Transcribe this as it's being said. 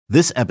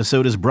This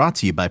episode is brought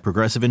to you by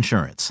Progressive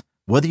Insurance.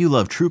 Whether you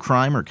love true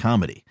crime or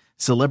comedy,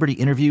 celebrity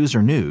interviews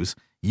or news,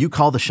 you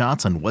call the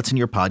shots on what's in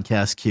your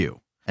podcast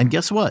queue. And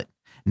guess what?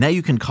 Now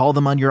you can call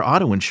them on your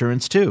auto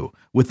insurance too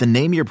with the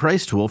Name Your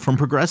Price tool from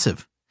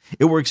Progressive.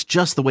 It works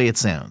just the way it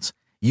sounds.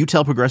 You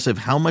tell Progressive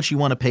how much you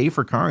want to pay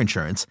for car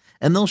insurance,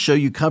 and they'll show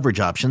you coverage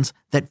options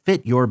that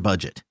fit your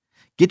budget.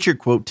 Get your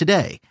quote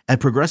today at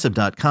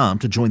Progressive.com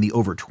to join the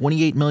over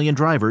 28 million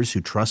drivers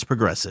who trust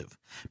Progressive.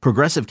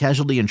 Progressive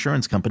Casualty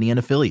Insurance Company and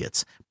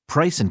Affiliates.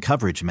 Price and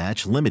coverage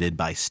match limited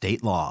by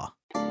state law.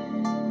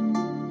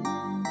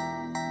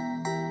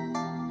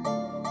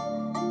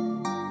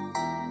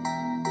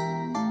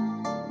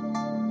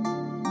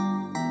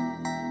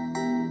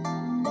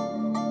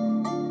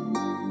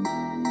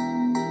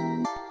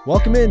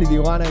 Welcome into the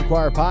Illini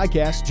Inquirer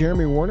podcast.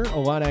 Jeremy Warner,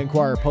 Illini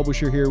Inquirer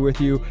publisher, here with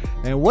you.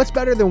 And what's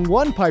better than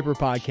one Piper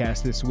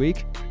podcast this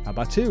week? How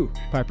about two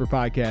Piper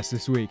podcasts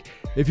this week?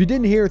 If you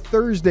didn't hear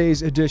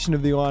Thursday's edition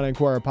of the Illini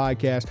Inquirer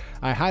podcast,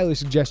 I highly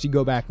suggest you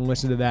go back and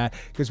listen to that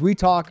because we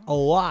talk a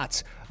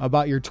lot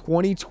about your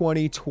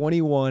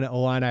 2020-21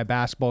 Illini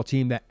basketball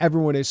team that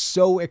everyone is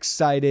so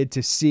excited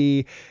to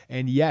see.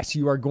 And yes,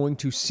 you are going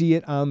to see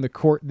it on the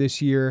court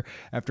this year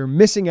after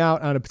missing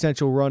out on a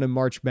potential run in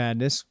March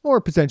Madness or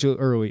a potential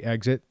early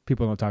exit.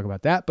 People don't talk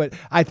about that, but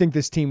I think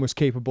this team was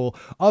capable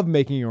of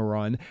making a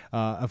run.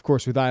 Of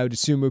course, with Ayo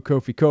Dosunmu,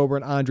 Kofi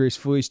Cockburn, Andres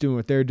Feliz doing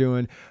what they're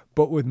doing.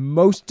 But with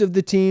most of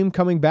the team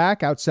coming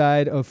back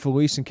outside of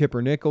Feliz and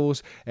Kipper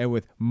Nichols, and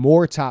with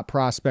more top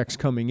prospects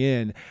coming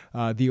in,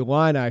 the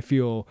Illini, I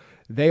feel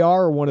they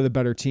are one of the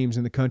better teams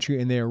in the country,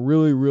 and they are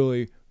really,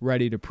 really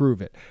ready to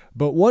prove it.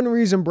 But one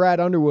reason Brad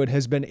Underwood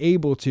has been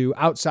able to,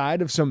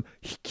 outside of some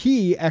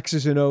key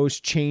X's and O's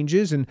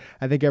changes, and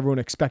I think everyone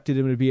expected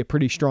him to be a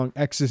pretty strong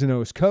X's and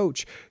O's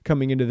coach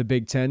coming into the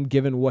Big Ten,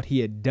 given what he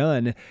had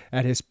done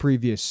at his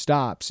previous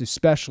stops,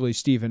 especially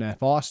Stephen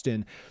F.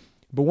 Austin.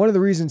 But one of the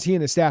reasons he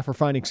and his staff are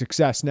finding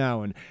success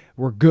now and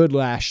were good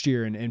last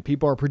year and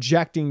people are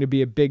projecting to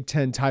be a Big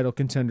Ten title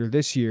contender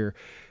this year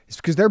is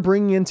because they're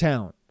bringing in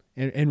talent.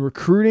 And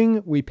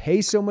recruiting, we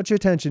pay so much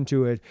attention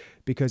to it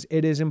because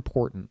it is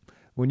important.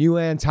 When you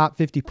land top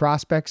 50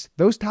 prospects,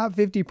 those top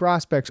 50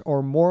 prospects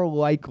are more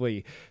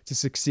likely to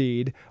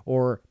succeed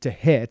or to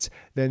hit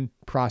than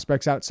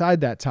prospects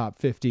outside that top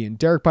 50. And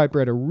Derek Piper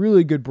had a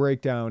really good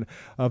breakdown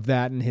of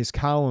that in his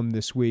column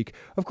this week.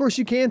 Of course,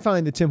 you can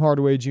find the Tim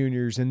Hardaway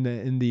Jr.'s and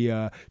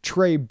the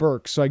Trey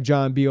Burks, like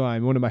John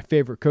Beilein, one of my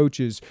favorite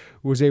coaches,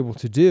 was able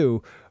to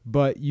do.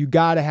 But you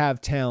got to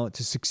have talent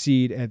to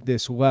succeed at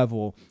this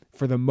level.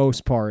 For the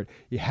most part,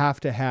 you have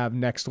to have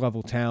next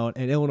level talent,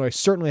 and Illinois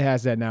certainly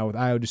has that now with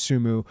Ayo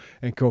Dosunmu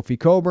and Kofi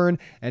Cockburn.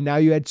 And now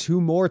you had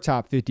two more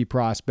top 50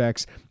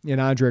 prospects in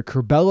Andre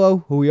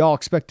Curbelo, who we all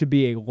expect to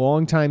be a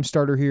longtime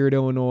starter here at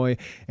Illinois,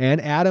 and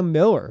Adam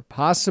Miller,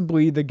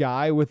 possibly the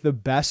guy with the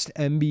best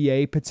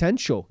NBA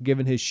potential,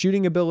 given his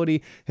shooting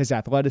ability, his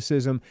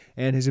athleticism,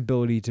 and his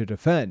ability to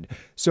defend.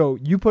 So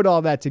you put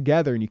all that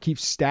together and you keep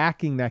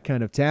stacking that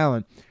kind of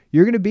talent,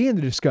 you're going to be in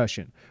the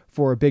discussion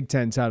for a Big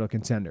Ten title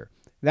contender.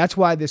 That's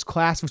why this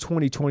class of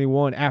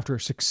 2021, after a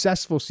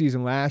successful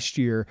season last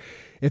year,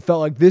 it felt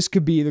like this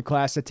could be the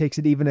class that takes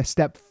it even a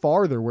step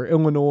farther, where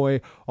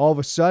Illinois, all of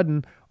a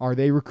sudden, are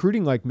they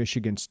recruiting like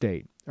Michigan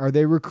State? Are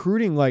they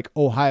recruiting like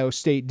Ohio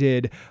State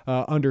did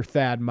under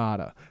Thad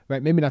Matta?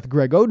 Right? Maybe not the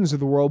Greg Odens of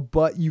the world,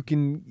 but you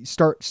can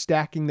start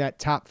stacking that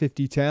top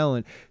 50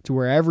 talent to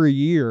where every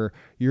year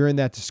you're in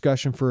that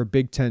discussion for a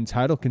Big Ten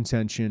title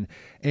contention.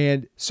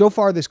 And so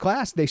far this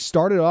class, they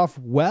started off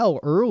well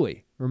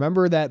early.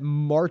 Remember that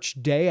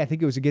March day, I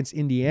think it was against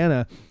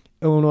Indiana,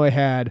 Illinois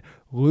had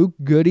Luke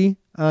Goody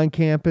on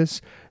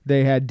campus.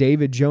 They had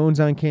David Jones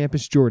on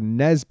campus, Jordan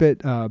Nesbitt,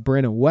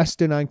 Brandon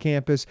Weston on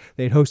campus.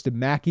 They'd hosted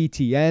Mac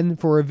Etienne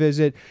for a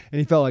visit, and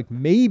he felt like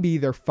maybe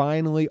they're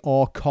finally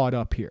all caught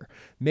up here.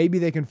 Maybe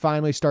they can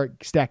finally start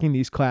stacking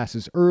these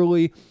classes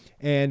early,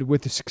 and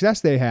with the success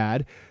they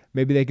had,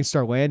 maybe they can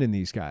start landing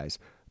these guys.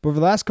 But over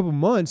the last couple of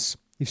months,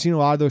 you've seen a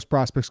lot of those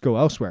prospects go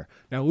elsewhere.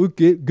 Now, Luke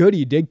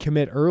Goody did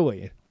commit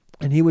early,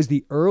 and he was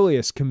the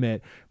earliest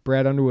commit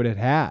Brad Underwood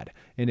had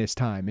in his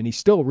time. And he's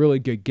still a really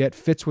good get,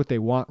 fits what they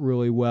want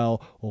really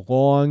well,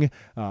 long,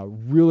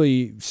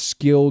 really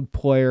skilled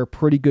player,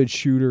 pretty good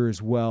shooter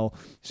as well.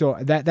 So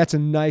that's a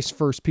nice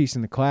first piece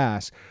in the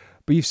class.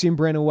 But you've seen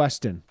Brandon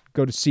Weston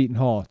go to Seton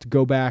Hall, to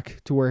go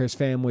back to where his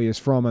family is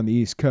from on the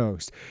East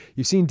Coast.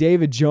 You've seen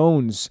David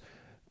Jones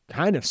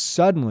kind of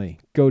suddenly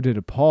go to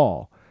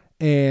DePaul.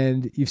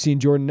 And you've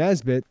seen Jordan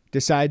Nesbitt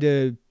decide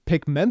to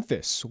pick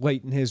Memphis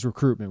late in his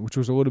recruitment, which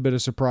was a little bit of a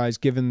surprise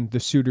given the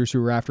suitors who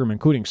were after him,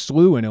 including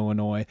SLU in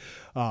Illinois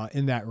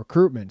in that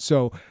recruitment.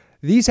 So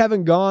these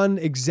haven't gone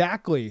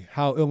exactly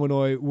how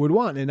Illinois would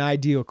want an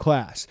ideal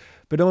class.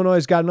 But Illinois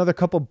has got another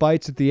couple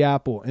bites at the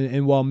apple.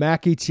 And while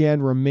Mac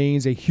Etienne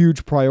remains a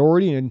huge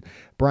priority, and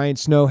Brian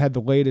Snow had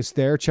the latest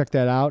there, check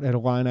that out at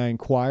Illini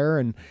Inquirer,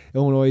 and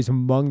Illinois is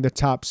among the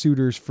top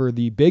suitors for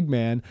the big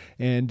man,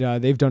 and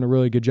they've done a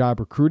really good job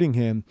recruiting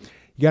him.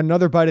 You got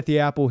another bite at the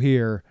apple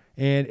here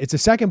And it's a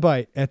second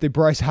bite at the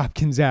Bryce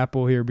Hopkins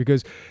apple here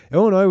because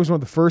Illinois was one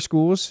of the first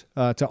schools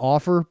to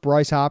offer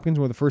Bryce Hopkins,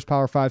 one of the first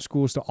Power 5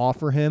 schools to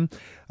offer him.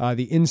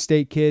 The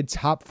in-state kid,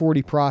 top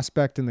 40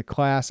 prospect in the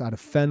class out of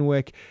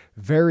Fenwick,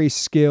 very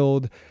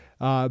skilled.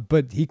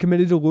 But he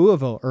committed to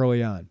Louisville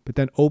early on, but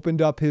then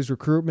opened up his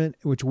recruitment,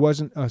 which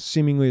wasn't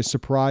seemingly a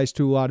surprise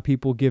to a lot of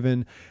people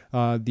given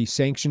the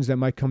sanctions that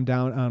might come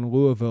down on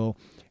Louisville.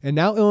 And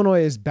now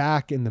Illinois is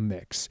back in the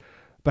mix.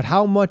 But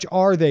how much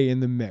are they in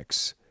the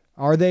mix?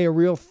 Are they a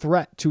real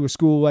threat to a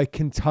school like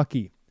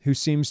Kentucky, who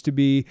seems to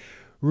be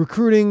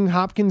recruiting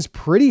Hopkins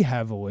pretty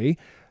heavily?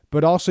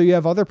 But also you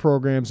have other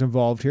programs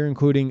involved here,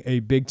 including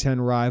a Big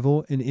Ten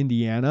rival in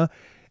Indiana.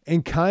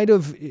 And kind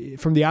of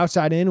from the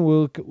outside in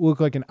will look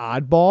like an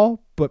oddball,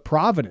 but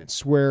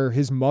Providence, where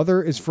his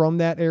mother is from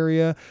that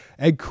area.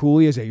 Ed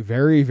Cooley is a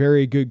very,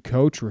 very good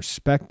coach,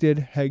 respected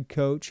head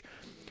coach.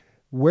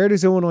 Where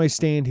does Illinois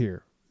stand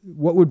here?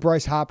 What would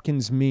Bryce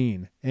Hopkins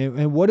mean?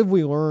 And what have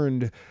we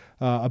learned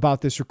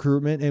about this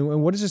recruitment?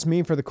 And what does this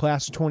mean for the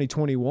class of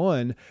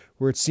 2021,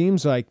 where it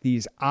seems like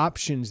these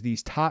options,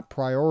 these top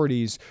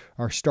priorities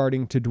are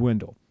starting to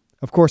dwindle?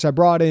 Of course, I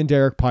brought in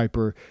Derek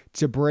Piper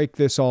to break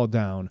this all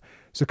down.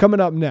 So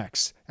coming up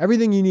next,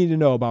 everything you need to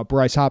know about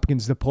Bryce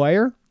Hopkins, the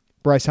player,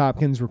 Bryce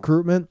Hopkins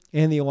recruitment,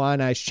 and the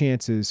Illini's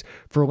chances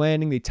for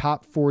landing the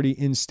top 40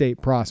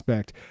 in-state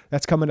prospect.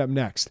 That's coming up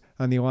next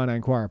on the Illini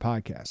Inquirer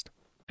podcast.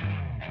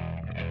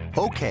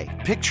 Okay,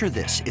 picture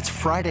this. It's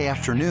Friday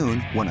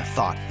afternoon when a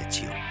thought hits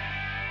you.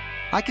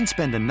 I can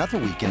spend another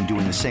weekend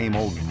doing the same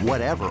old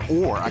whatever,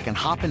 or I can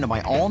hop into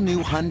my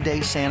all-new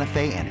Hyundai Santa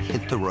Fe and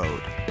hit the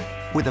road.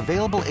 With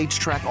available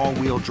H-Track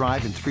all-wheel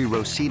drive and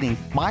 3-row seating,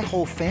 my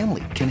whole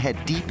family can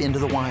head deep into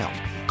the wild.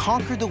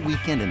 Conquer the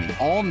weekend in the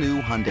all-new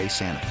Hyundai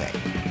Santa Fe.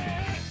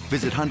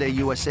 Visit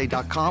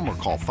HyundaiUSA.com or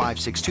call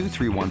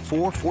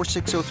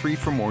 562-314-4603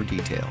 for more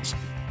details.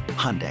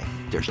 Hyundai,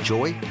 there's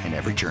joy in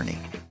every journey.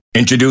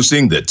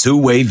 Introducing the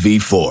Two-Way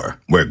V4,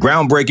 where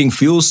groundbreaking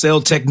fuel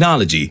cell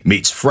technology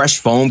meets fresh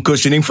foam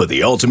cushioning for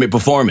the ultimate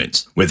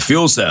performance. With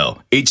fuel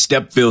cell, each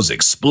step feels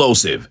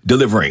explosive,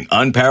 delivering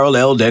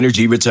unparalleled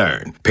energy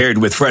return. Paired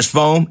with fresh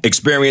foam,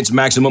 experience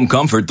maximum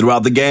comfort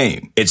throughout the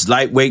game. Its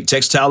lightweight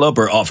textile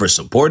upper offers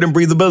support and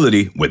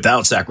breathability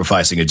without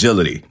sacrificing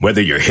agility.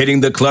 Whether you're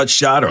hitting the clutch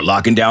shot or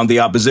locking down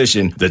the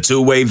opposition, the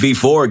Two-Way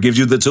V4 gives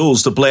you the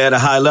tools to play at a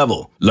high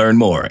level. Learn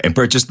more and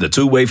purchase the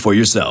Two-Way for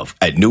yourself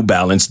at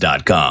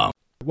NewBalance.com.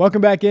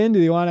 Welcome back into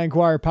the Illini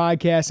Inquirer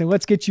podcast, and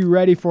let's get you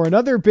ready for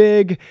another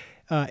big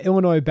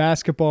Illinois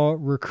basketball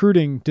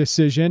recruiting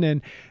decision.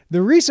 And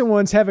the recent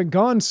ones haven't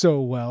gone so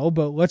well,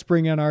 but let's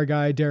bring in our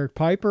guy, Derek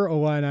Piper,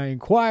 Illini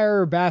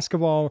Inquirer,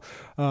 basketball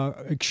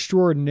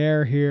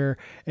extraordinaire here.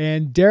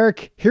 And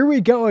Derek, here we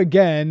go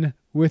again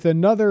with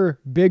another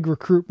big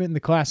recruitment in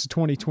the class of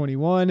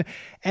 2021.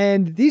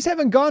 And these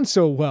haven't gone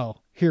so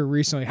well here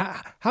recently.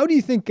 How do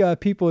you think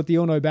people at the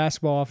Illinois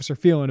basketball office are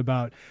feeling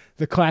about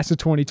the class of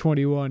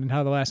 2021 and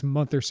how the last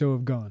month or so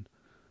have gone?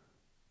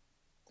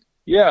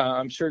 Yeah,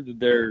 I'm sure that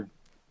they're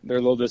a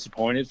little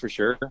disappointed for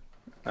sure.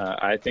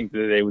 I think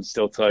that they would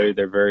still tell you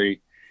they're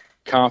very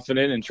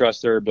confident and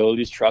trust their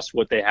abilities, trust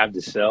what they have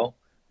to sell.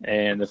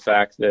 And the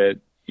fact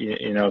that,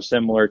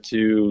 similar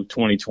to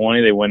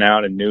 2020, they went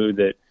out and knew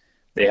that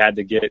they had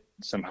to get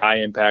some high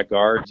impact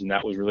guards, and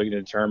that was really going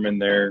to determine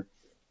their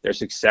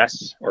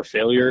success or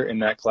failure in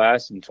that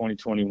class. And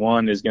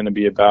 2021 is going to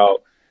be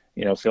about,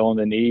 filling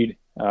the need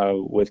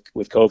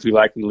with Kofi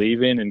likely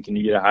leaving, and can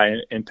you get a high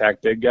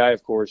impact big guy?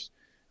 Of course,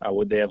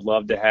 would they have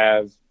loved to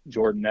have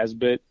Jordan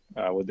Nesbitt?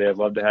 Would they have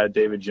loved to have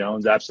David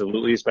Jones?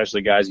 Absolutely,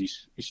 especially guys you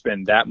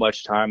spend that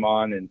much time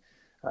on. And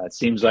it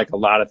seems like a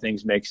lot of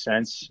things make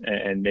sense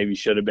and maybe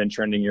should have been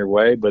trending your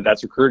way, but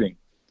that's recruiting.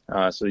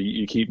 So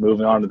you keep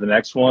moving on to the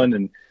next one.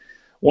 And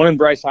one in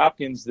Bryce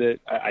Hopkins that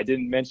I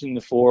didn't mention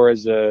before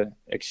as a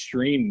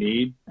extreme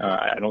need.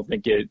 I don't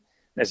think it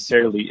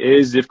necessarily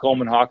is if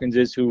Coleman Hawkins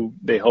is who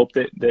they hope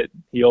that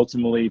he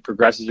ultimately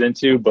progresses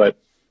into. But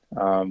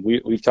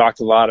we've talked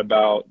a lot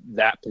about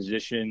that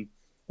position,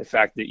 the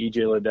fact that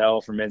E.J.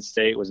 Liddell from Mid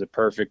State was a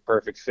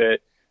perfect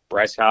fit.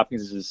 Bryce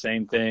Hopkins is the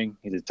same thing.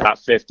 He's a top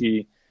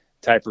 50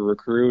 type of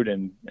recruit,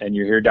 and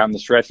you're here down the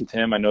stretch with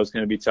him. I know it's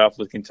going to be tough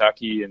with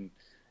Kentucky and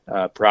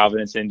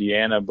Providence,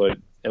 Indiana, but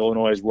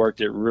Illinois has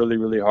worked it really,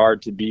 really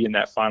hard to be in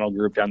that final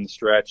group down the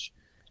stretch.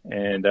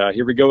 And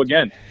here we go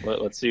again.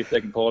 Let's see if they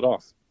can pull it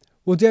off.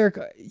 Well, Derek,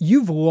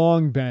 you've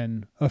long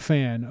been a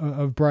fan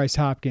of Bryce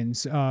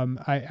Hopkins.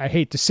 I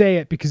hate to say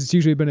it because it's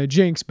usually been a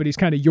jinx, but he's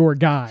kind of your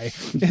guy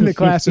in the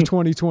class of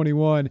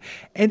 2021.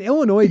 And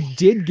Illinois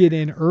did get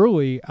in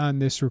early on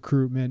this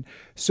recruitment.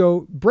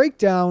 So break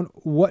down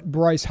what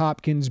Bryce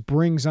Hopkins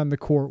brings on the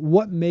court.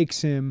 What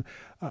makes him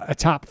a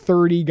top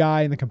 30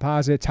 guy in the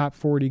composite, top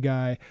 40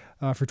 guy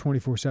for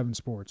 24/7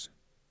 Sports?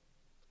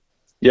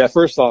 Yeah,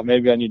 first off,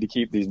 maybe I need to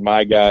keep these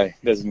my guy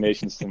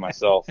designations to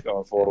myself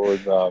going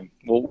forward.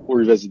 We'll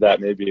revisit that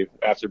maybe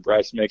after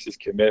Bryce makes his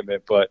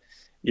commitment. But,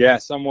 yeah,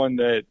 someone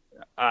that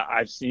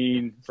I've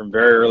seen from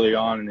very early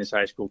on in his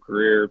high school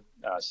career,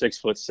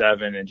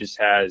 6'7", and just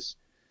has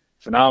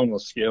phenomenal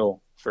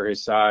skill for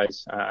his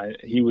size.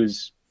 He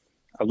was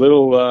a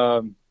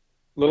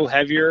little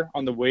heavier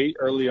on the weight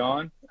early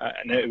on,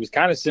 and it was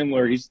kind of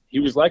similar. He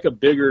was like a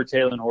bigger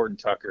Taylor Horton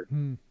Tucker,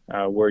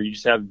 where you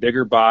just have a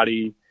bigger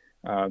body,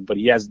 but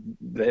he has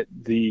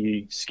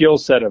the skill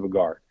set of a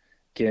guard.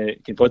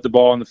 Can put the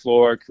ball on the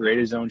floor, create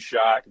his own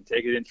shot, can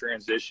take it in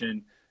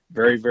transition.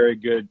 Very, very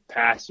good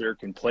passer,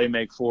 can play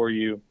make for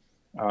you,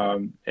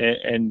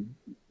 and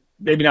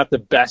maybe not the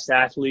best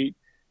athlete.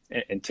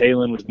 And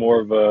Taylon was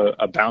more of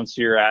a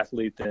bouncier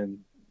athlete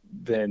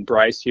than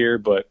Bryce here,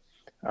 but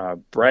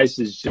Bryce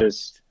is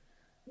just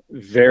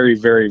very,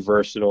 very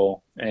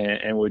versatile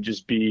and would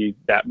just be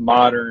that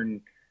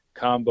modern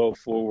combo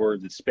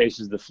forward that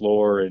spaces the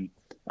floor and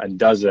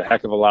does a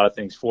heck of a lot of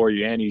things for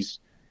you. And he's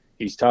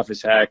tough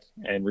as heck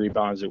and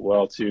rebounds it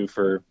well too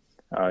for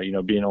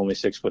being only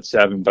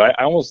 6'7". But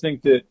I almost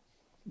think that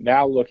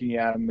now looking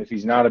at him, if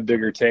he's not a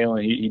bigger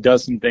Taylon, he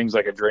does some things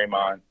like a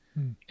Draymond.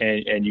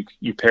 And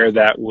you pair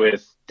that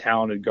with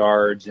talented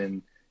guards,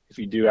 and if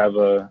you do have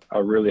a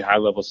really high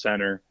level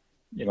center,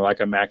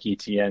 like a Mac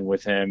Etienne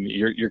with him,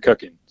 you're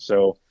cooking.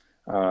 So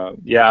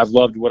I've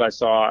loved what I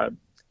saw.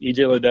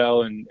 EJ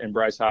Liddell and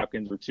Bryce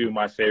Hopkins were two of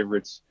my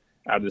favorites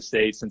out of the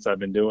state since I've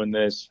been doing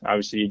this.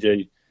 Obviously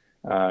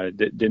EJ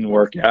didn't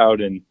work out,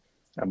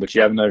 but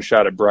you have another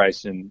shot at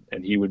Bryce, and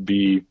he would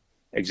be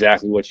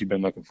exactly what you've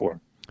been looking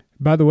for.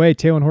 By the way,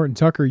 Taylor Horton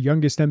Tucker,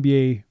 youngest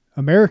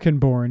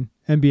American-born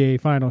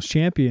NBA Finals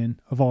champion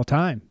of all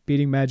time,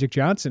 beating Magic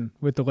Johnson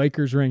with the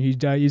Lakers ring.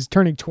 He's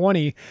turning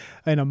 20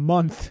 in a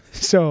month,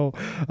 so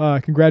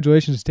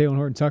congratulations to Taylor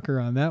Horton Tucker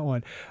on that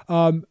one.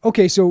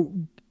 Okay, so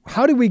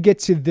how did we get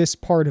to this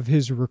part of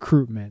his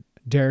recruitment?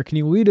 Derek, can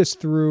you lead us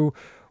through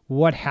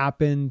what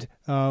happened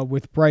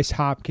with Bryce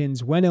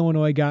Hopkins, when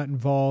Illinois got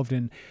involved,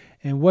 and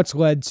what's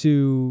led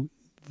to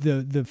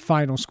the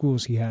final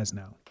schools he has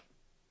now?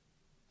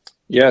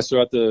 Yeah,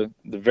 so at the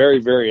very,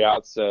 very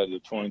outset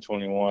of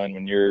 2021,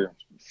 when you're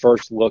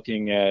first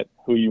looking at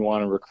who you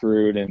want to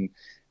recruit and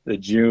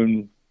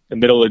the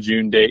middle of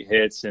June date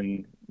hits,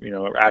 and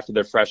after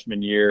their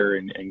freshman year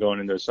and going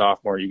into their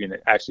sophomore, you can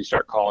actually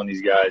start calling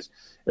these guys.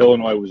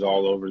 Illinois was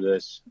all over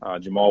this.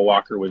 Jamal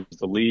Walker was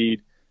the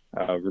lead,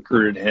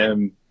 recruited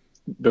him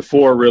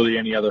before really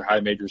any other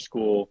high major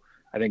school.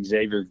 I think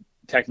Xavier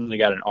technically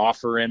got an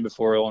offer in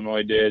before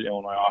Illinois did.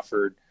 Illinois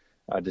offered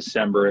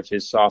December of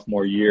his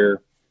sophomore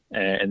year,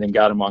 and then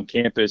got him on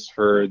campus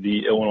for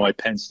the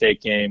Illinois-Penn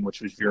State game,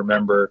 which, if you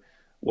remember,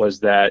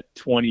 was that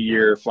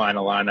 20-year Flying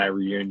Illini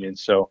reunion.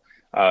 So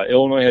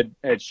Illinois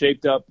had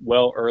shaped up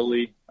well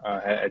early,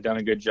 had done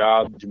a good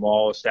job.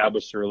 Jamal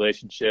established a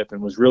relationship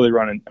and was really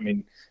running. I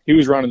mean, he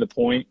was running the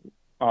point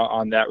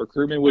on that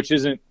recruitment, which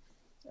isn't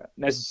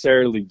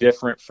necessarily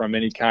different from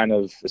any kind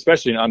of,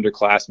 especially an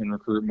underclassmen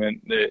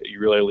recruitment, that you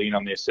really lean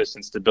on the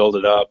assistants to build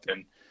it up.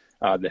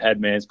 And the head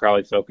man's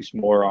probably focused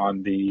more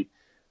on the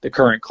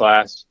current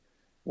class.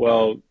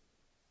 Well,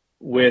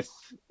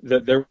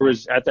 there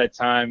was at that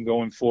time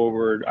going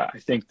forward, I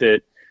think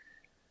that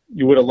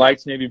you would have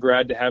liked maybe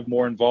Brad to have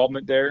more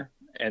involvement there.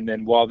 And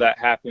then while that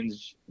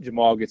happens,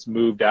 Jamal gets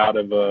moved out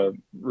of a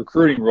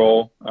recruiting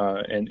role,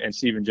 and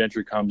Stephen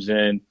Gentry comes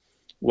in.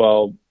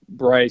 Well,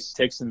 Bryce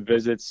takes some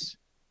visits.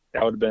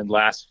 That would have been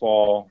last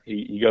fall.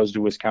 He goes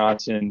to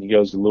Wisconsin. He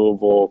goes to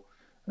Louisville,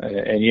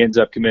 and he ends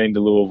up committing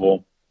to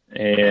Louisville.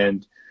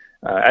 And,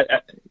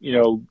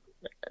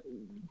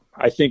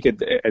 I think at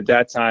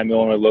that time,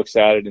 Illinois looks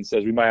at it and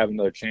says, we might have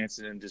another chance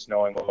in just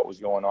knowing what was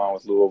going on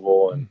with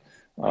Louisville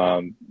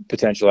and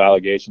potential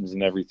allegations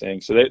and everything.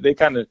 So they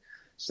kind of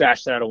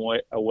stashed that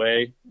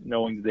away,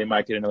 knowing that they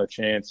might get another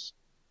chance.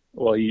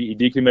 Well, he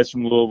decommits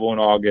from Louisville in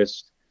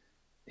August.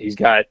 He's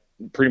got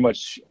pretty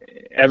much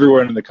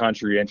everywhere in the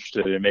country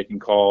interested in making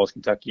calls.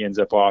 Kentucky ends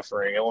up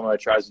offering. Illinois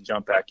tries to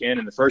jump back in.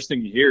 And the first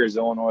thing you hear is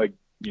Illinois,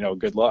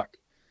 good luck.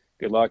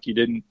 Good luck. You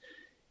didn't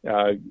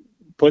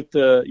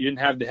you didn't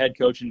have the head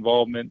coach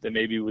involvement that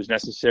maybe was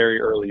necessary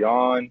early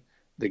on.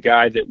 The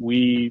guy that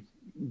we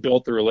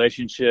built the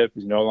relationship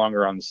is no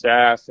longer on the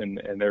staff, and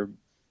there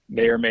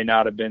may or may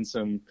not have been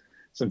some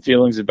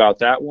feelings about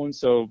that one.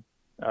 So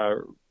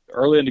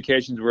early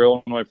indications were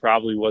Illinois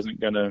probably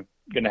wasn't going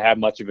to have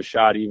much of a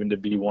shot even to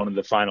be one of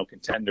the final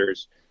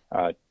contenders.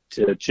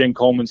 To Chin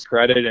Coleman's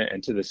credit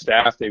and to the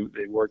staff, they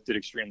worked it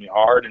extremely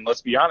hard. And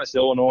let's be honest,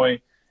 Illinois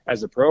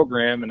as a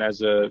program and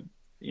as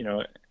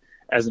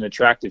an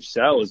attractive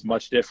sell is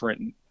much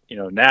different,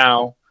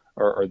 now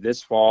or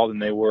this fall than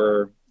they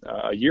were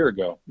a year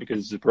ago, because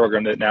it's a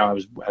program that now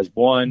has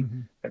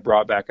won, that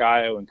brought back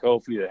Io and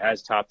Kofi, that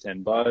has top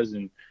 10 buzz,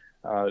 and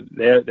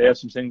they have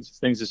some things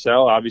to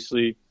sell.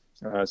 Obviously,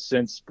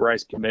 since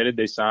Bryce committed,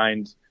 they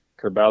signed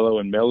Curbelo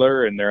and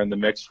Miller, and they're in the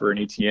mix for an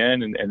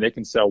ETN, and they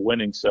can sell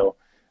winning. So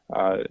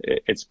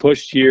it's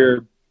pushed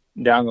here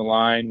down the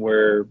line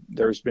where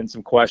there's been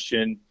some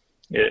question.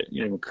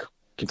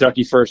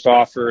 Kentucky first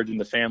offered, and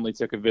the family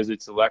took a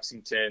visit to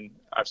Lexington.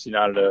 Obviously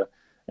not an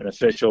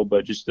official,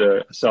 but just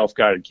a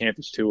self-guided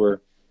campus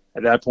tour.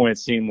 At that point, it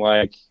seemed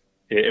like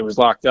it was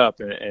locked up,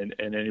 and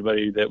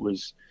anybody that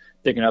was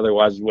thinking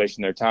otherwise was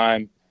wasting their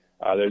time.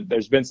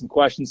 There's been some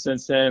questions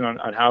since then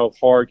on how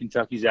hard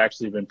Kentucky's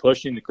actually been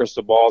pushing. The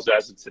crystal balls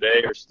as of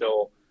today are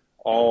still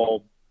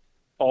all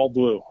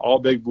blue, all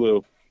big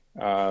blue.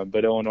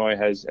 But Illinois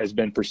has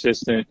been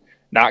persistent,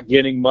 not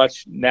getting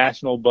much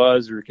national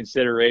buzz or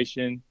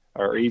consideration,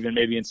 or even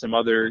maybe in some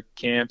other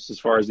camps as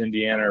far as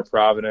Indiana or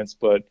Providence.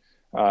 But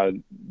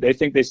they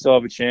think they still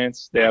have a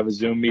chance. They have a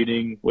Zoom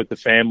meeting with the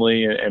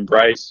family and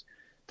Bryce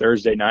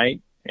Thursday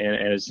night, and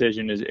a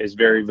decision is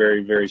very,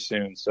 very, very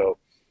soon. So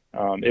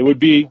it would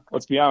be,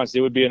 let's be honest,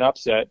 it would be an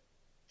upset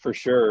for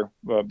sure.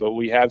 But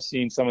we have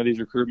seen some of these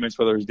recruitments,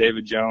 whether it's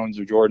David Jones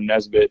or Jordan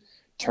Nesbitt,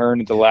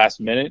 turn at the last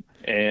minute,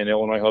 and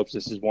Illinois hopes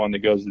this is one that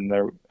goes in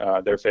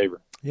their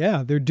favor.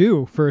 Yeah, they're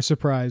due for a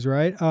surprise,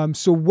 right?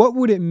 So what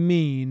would it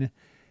mean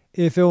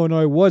if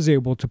Illinois was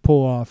able to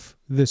pull off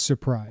this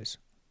surprise?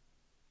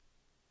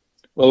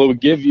 Well, it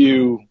would give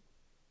you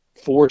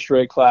 4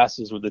 straight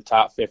classes with the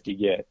top 50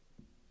 get,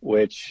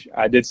 which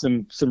I did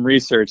some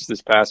research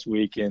this past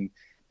week, and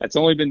that's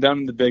only been done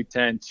in the Big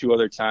Ten 2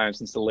 other times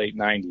since the late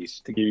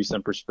 90s, to give you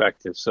some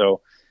perspective.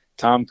 So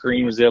Tom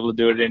Crean was able to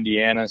do it at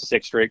Indiana,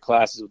 6 straight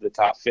classes with the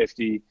top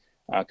 50,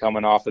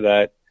 coming off of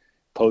that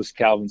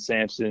post-Calvin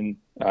Sampson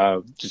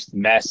just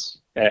mess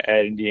at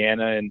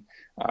Indiana. And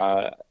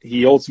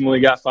he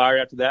ultimately got fired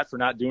after that for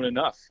not doing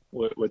enough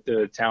with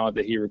the talent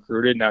that he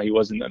recruited. Now, he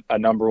wasn't a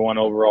number 1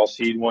 overall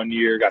seed one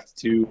year, got to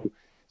 2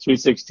 Sweet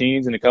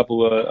 16s and a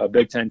couple of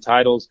Big Ten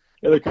titles.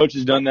 The other coach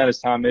has done that is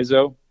Tom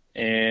Izzo,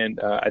 and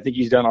I think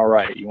he's done all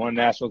right. He won a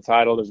national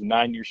title. There's a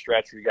 9-year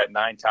stretch where he got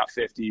 9 top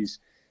 50s,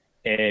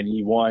 and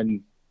he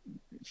won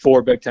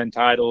 4 Big Ten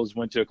titles,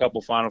 went to a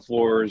couple Final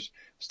Fours,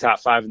 was top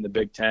 5 in the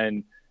Big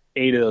Ten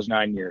 8 of those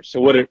 9 years. So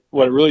what it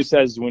really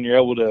says is when you're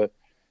able to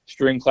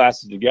string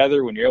classes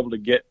together, when you're able to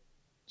get,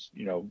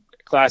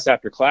 class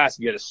after class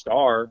and get a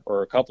star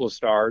or a couple of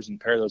stars and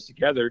pair those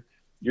together,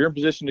 you're in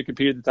position to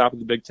compete at the top of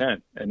the Big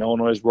Ten. And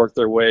Illinois has worked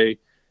their way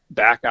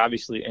back,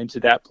 obviously, into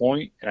that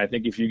point. And I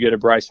think if you get a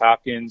Bryce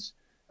Hopkins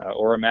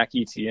or a Mac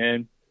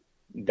Etienne,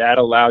 that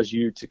allows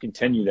you to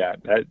continue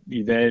that. That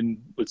you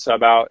then would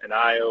sub out an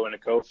Io and a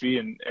Kofi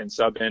and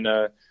sub in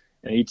an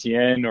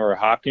Etienne or a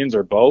Hopkins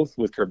or both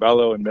with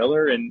Curbelo and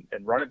Miller and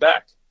run it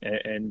back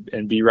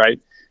and be right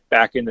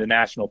back in the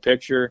national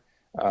picture.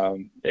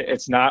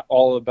 It's not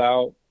all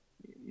about,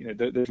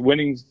 the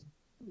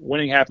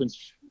winning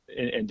happens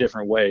in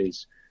different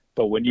ways,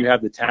 but when you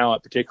have the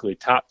talent, particularly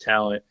top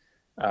talent,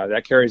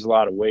 that carries a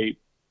lot of weight.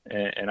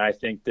 And I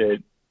think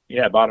that,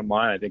 bottom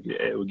line, I think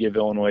it would give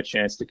Illinois a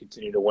chance to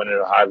continue to win at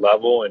a high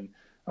level,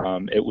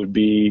 and it would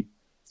be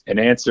an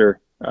answer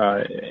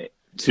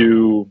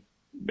to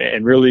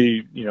and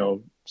really,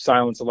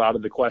 silence a lot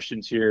of the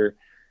questions here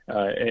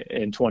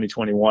in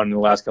 2021 in the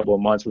last couple of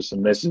months with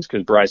some misses,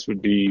 because Bryce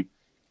would be,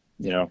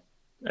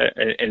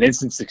 an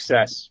instant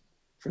success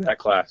for that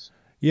class.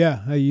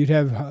 Yeah, you'd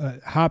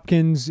have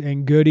Hopkins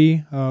and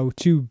Goody,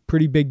 2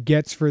 pretty big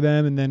gets for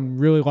them, and then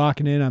really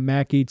locking in on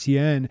Mac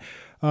Etienne.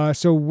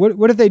 So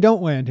what if they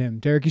don't land him?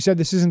 Derek, you said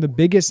this isn't the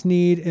biggest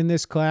need in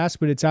this class,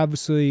 but it's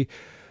obviously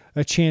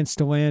a chance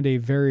to land a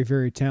very,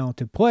 very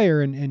talented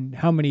player. And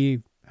how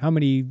many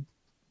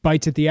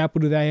bites at the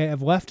apple do they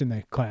have left in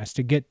that class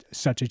to get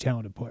such a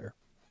talented player?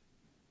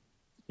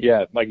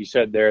 Yeah, like you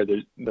said there,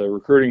 the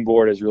recruiting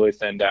board has really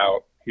thinned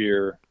out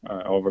here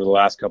over the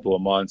last couple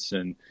of months.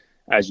 And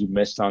as you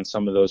missed on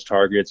some of those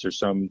targets or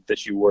some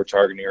that you were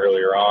targeting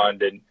earlier on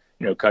didn't,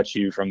 cut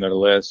you from their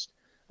list,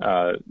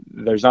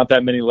 there's not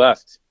that many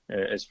left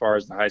as far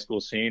as the high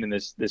school scene. And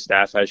this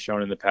staff has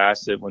shown in the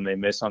past that when they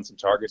miss on some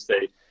targets,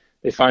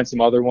 they find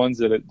some other ones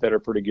that are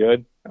pretty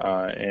good.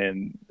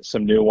 And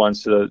some new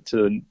ones to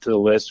the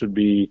list would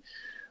be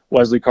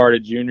Wesley Carter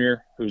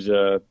Jr., who's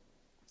a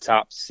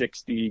top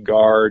 60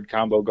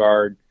 combo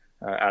guard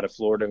out of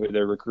Florida, who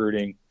they're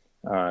recruiting.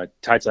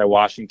 Ty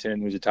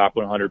Washington, who's a top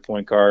 100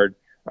 point guard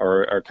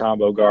or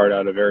combo guard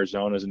out of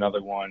Arizona, is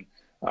another one.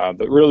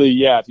 But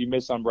really, if you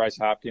miss on Bryce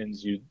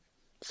Hopkins, you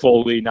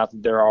fully, not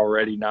that they're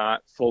already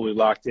not fully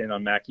locked in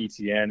on Mac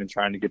Etienne and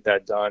trying to get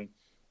that done.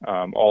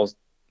 All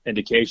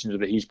indications are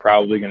that he's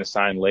probably going to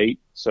sign late.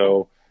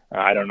 So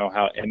I don't know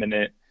how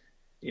imminent,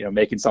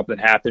 making something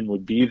happen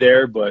would be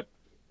there. But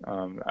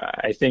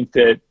I think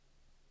that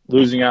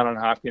losing out on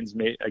Hopkins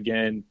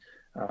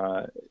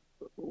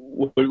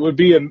would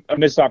be a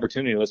missed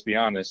opportunity, let's be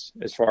honest,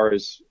 as far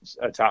as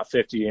a top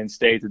 50 in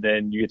state, and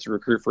then you get to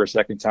recruit for a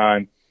second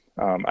time.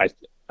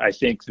 I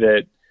think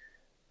that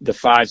the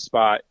 5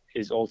 spot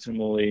is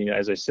ultimately,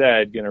 as I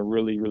said, going to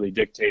really, really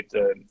dictate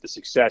the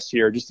success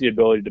here, just the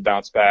ability to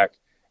bounce back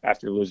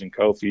after losing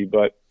Kofi.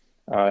 But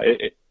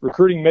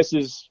recruiting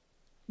misses,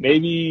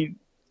 maybe,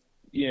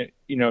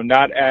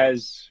 not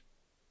as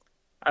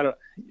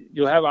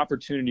you'll have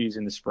opportunities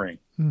in the spring.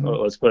 Mm-hmm.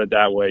 Let's put it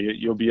that way.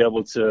 You'll be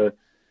able to,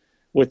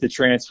 with the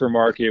transfer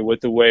market,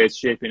 with the way it's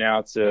shaping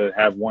out, to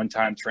have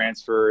one-time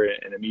transfer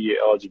and immediate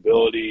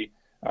eligibility.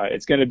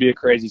 It's going to be a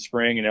crazy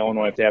spring, and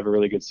Illinois, if they have a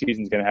really good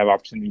season, is going to have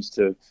opportunities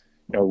to,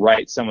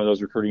 right some of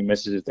those recruiting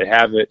misses if they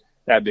have it.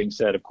 That being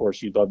said, of course,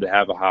 you'd love to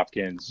have a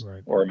Hopkins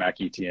or a Mac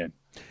Etienne.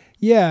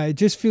 Yeah, it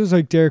just feels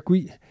like, Derek,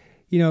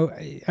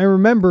 I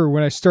remember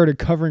when I started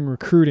covering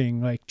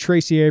recruiting, like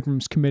Tracy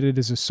Abrams committed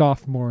as a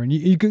sophomore, and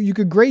you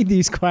could grade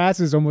these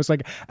classes almost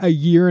like a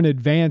year in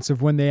advance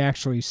of when they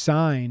actually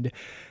signed.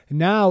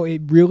 Now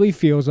it really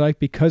feels like,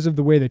 because of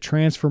the way the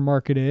transfer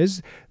market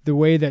is, the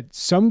way that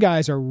some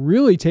guys are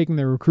really taking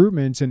their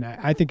recruitments, and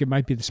I think it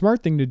might be the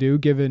smart thing to do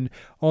given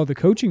all the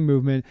coaching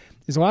movement,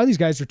 is a lot of these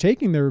guys are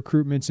taking their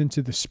recruitments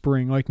into the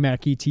spring, like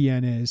Mac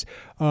Etienne is.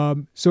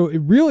 So it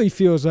really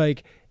feels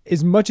like,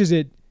 as much as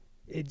it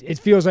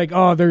feels like,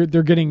 oh, they're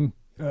getting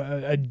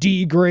a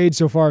D grade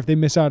so far if they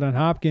miss out on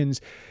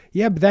Hopkins.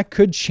 Yeah, but that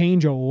could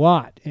change a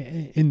lot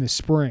in the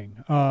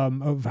spring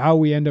of how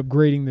we end up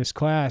grading this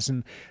class.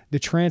 And the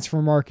transfer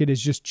market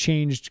has just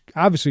changed,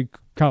 obviously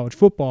college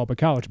football, but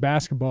college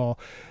basketball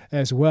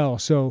as well.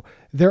 So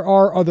there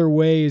are other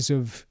ways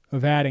of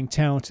adding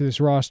talent to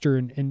this roster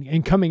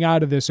and coming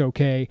out of this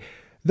okay,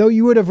 though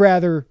you would have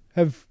rather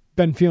have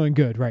been feeling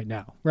good right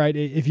now, right?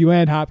 If you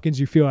land Hopkins,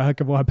 you feel a heck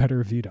of a lot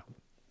better if you don't.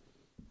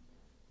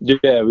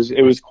 Yeah,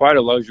 it was quite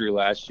a luxury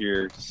last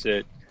year to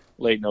sit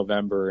late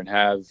November and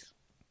have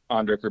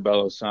Andre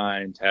Curbelo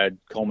signed, had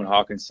Coleman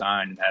Hawkins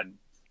signed, and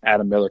had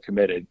Adam Miller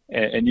committed.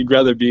 And you'd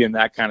rather be in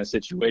that kind of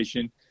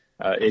situation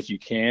if you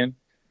can.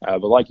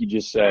 But like you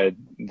just said,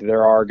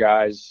 there are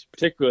guys,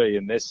 particularly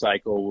in this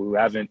cycle, who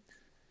haven't,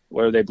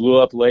 whether they blew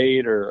up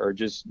late or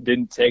just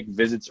didn't take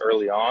visits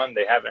early on,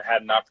 they haven't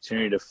had an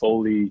opportunity to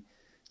fully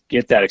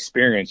get that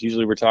experience.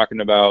 Usually we're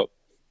talking about,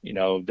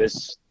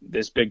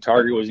 this big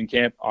target was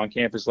on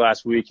campus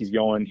last week. He's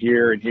going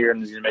here and here, and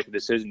he's going to make a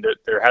decision.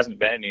 There hasn't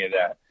been any of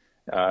that.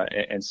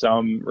 And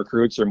some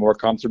recruits are more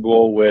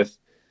comfortable with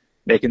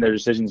making their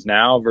decisions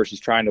now versus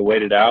trying to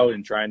wait it out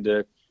and trying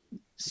to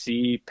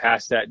see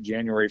past that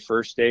January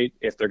 1st date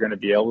if they're going to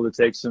be able to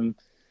take some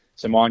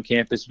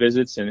on-campus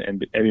visits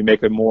and maybe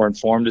make a more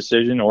informed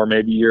decision. Or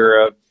maybe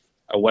you're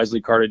a Wesley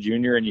Carter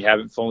Jr. and you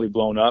haven't fully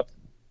blown up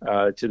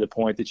to the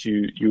point that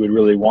you would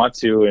really want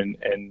to,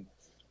 and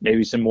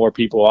maybe some more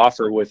people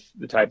offer with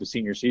the type of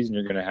senior season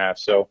you're going to have.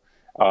 So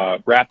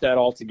wrap that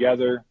all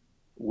together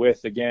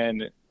with,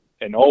 again,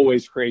 an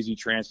always crazy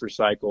transfer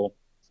cycle,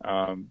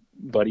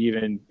 but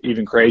even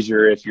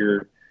crazier if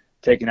you're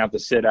taking out the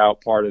sit-out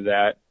part of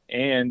that.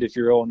 And if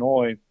you're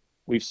Illinois,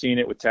 we've seen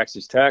it with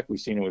Texas Tech. We've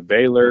seen it with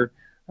Baylor.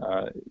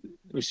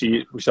 We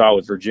saw it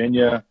with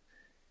Virginia.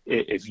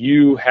 If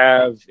you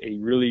have a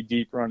really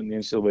deep run in the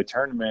NCAA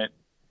tournament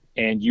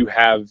and you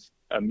have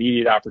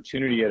immediate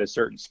opportunity at a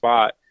certain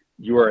spot,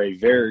 you are a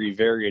very,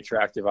 very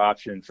attractive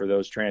option for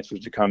those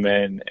transfers to come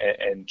in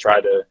and try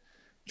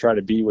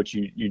to be what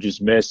you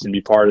just missed and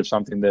be part of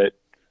something that,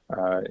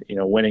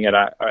 winning at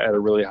a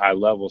really high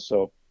level.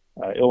 So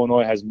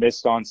Illinois has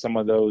missed on some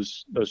of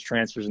those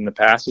transfers in the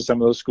past to some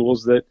of those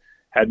schools that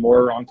had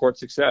more on-court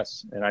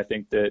success. And I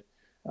think that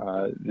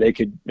they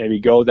could maybe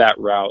go that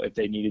route if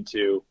they needed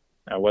to,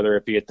 whether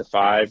it be at the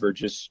 5 or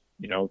just,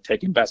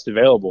 taking best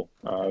available,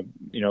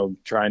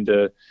 trying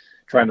to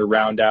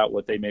round out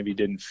what they maybe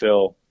didn't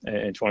fill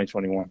in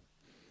 2021.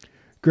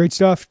 Great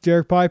stuff.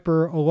 Derek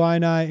Piper,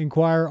 Illini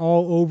Inquirer,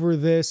 all over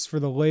this. For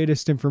the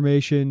latest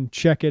information,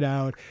 check it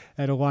out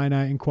at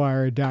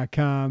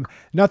IlliniInquirer.com.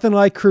 Nothing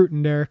like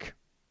Cruton, Derek.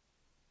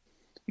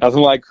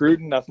 Nothing like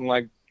Cruton, nothing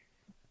like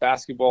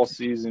basketball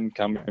season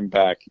coming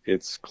back.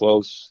 It's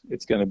close.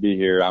 It's going to be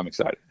here. I'm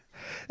excited.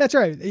 That's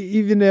right.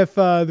 Even if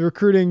the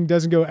recruiting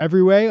doesn't go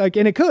every way,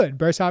 and it could,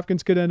 Bryce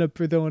Hopkins could end up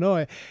with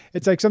Illinois.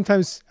 It's like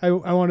sometimes I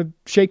want to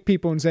shake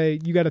people and say,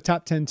 you got a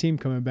top 10 team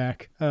coming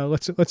back.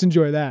 Let's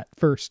enjoy that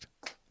first,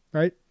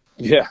 right?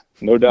 Yeah,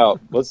 no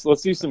doubt. Let's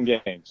see some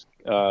games.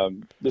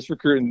 This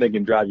recruiting thing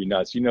can drive you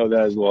nuts. You know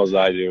that as well as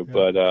I do,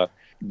 yeah. But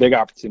big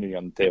opportunity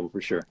on the table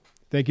for sure.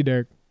 Thank you,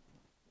 Derek.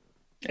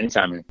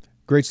 Anytime, man.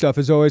 Great stuff,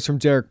 as always, from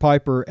Derek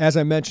Piper. As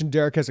I mentioned,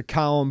 Derek has a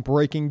column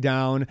breaking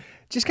down,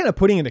 just kind of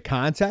putting into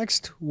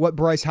context what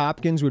Bryce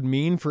Hopkins would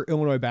mean for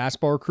Illinois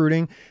basketball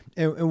recruiting.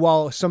 And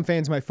while some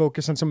fans might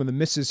focus on some of the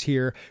misses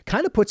here,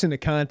 kind of puts into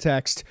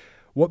context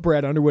what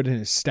Brad Underwood and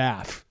his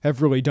staff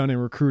have really done in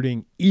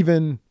recruiting,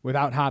 even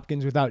without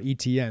Hopkins, without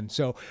ETN.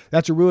 So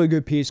that's a really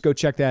good piece. Go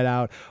check that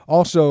out.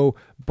 Also,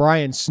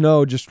 Brian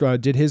Snow just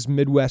did his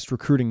Midwest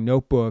recruiting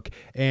notebook,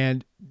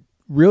 and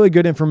really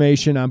good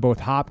information on both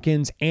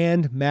Hopkins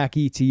and Mac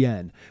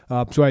Etienne.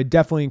 So I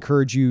definitely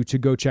encourage you to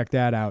go check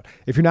that out.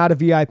 If you're not a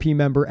VIP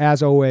member,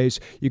 as always,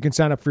 you can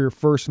sign up for your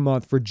first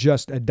month for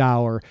just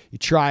 $1. You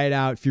try it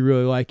out. If you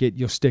really like it,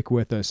 you'll stick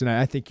with us. And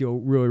I think you'll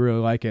really, really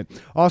like it.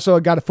 Also,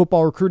 I got a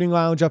football recruiting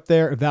lounge up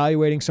there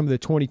evaluating some of the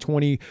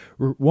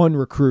 2021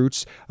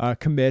 recruits,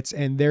 commits,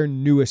 and their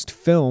newest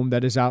film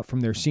that is out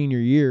from their senior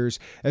years,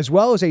 as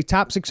well as a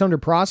top 600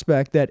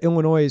 prospect that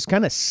Illinois is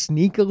kind of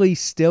sneakily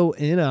still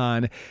in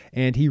on.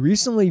 And he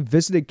recently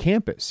visited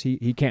campus.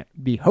 He can't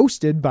be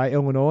hosted by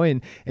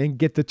Illinois and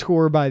get the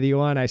tour by the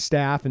Illini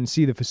staff and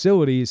see the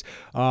facilities,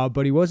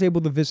 but he was able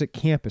to visit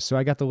campus. So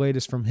I got the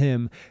latest from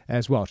him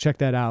as well. Check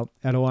that out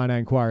at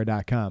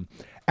IlliniInquirer.com.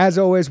 As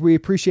always, we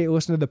appreciate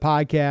listening to the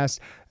podcast.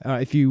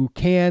 If you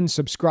can,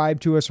 subscribe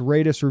to us,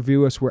 rate us,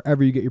 review us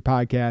wherever you get your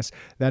podcasts.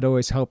 That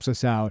always helps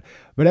us out.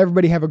 But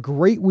everybody have a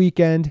great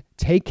weekend.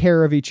 Take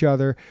care of each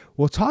other.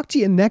 We'll talk to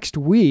you next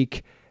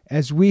week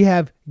as we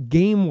have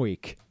game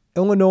week.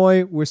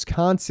 Illinois,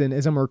 Wisconsin,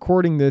 as I'm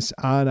recording this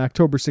on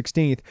October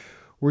 16th,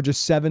 we're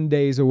just 7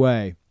 days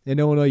away. In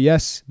Illinois,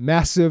 yes,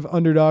 massive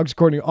underdogs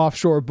according to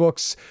offshore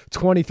books,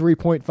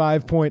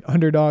 23.5 point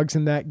underdogs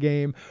in that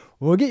game.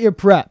 We'll get you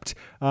prepped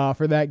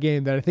for that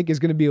game that I think is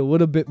going to be a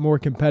little bit more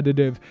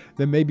competitive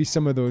than maybe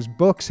some of those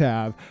books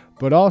have,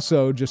 but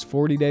also just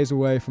 40 days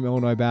away from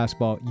Illinois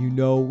basketball. You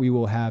know we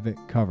will have it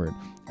covered.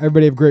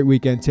 Everybody have a great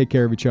weekend. Take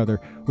care of each other.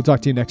 We'll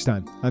talk to you next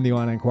time on the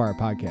Illini Inquirer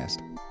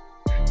podcast.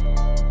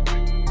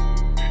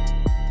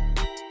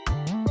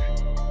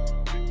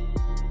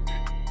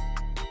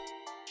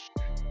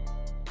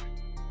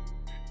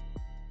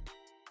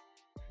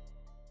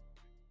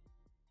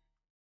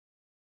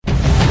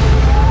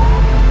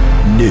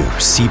 New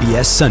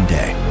CBS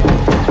Sunday.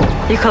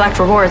 You collect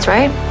rewards,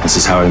 right? This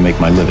is how I make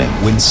my living.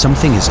 When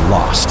something is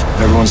lost,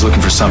 everyone's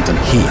looking for something.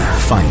 He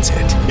finds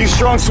it. You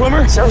strong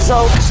swimmer?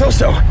 So-so.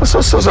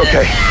 So-so's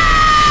okay.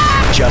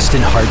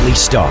 Justin Hartley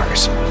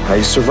stars. How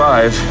you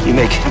survive, you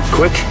make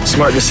quick,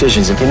 smart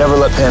decisions, and you never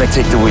let panic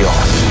take the wheel.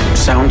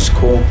 Sounds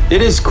cool.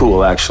 It is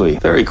cool, actually.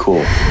 Very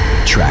cool.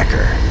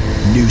 Tracker.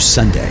 New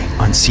Sunday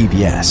on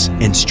CBS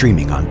and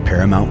streaming on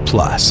Paramount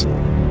Plus.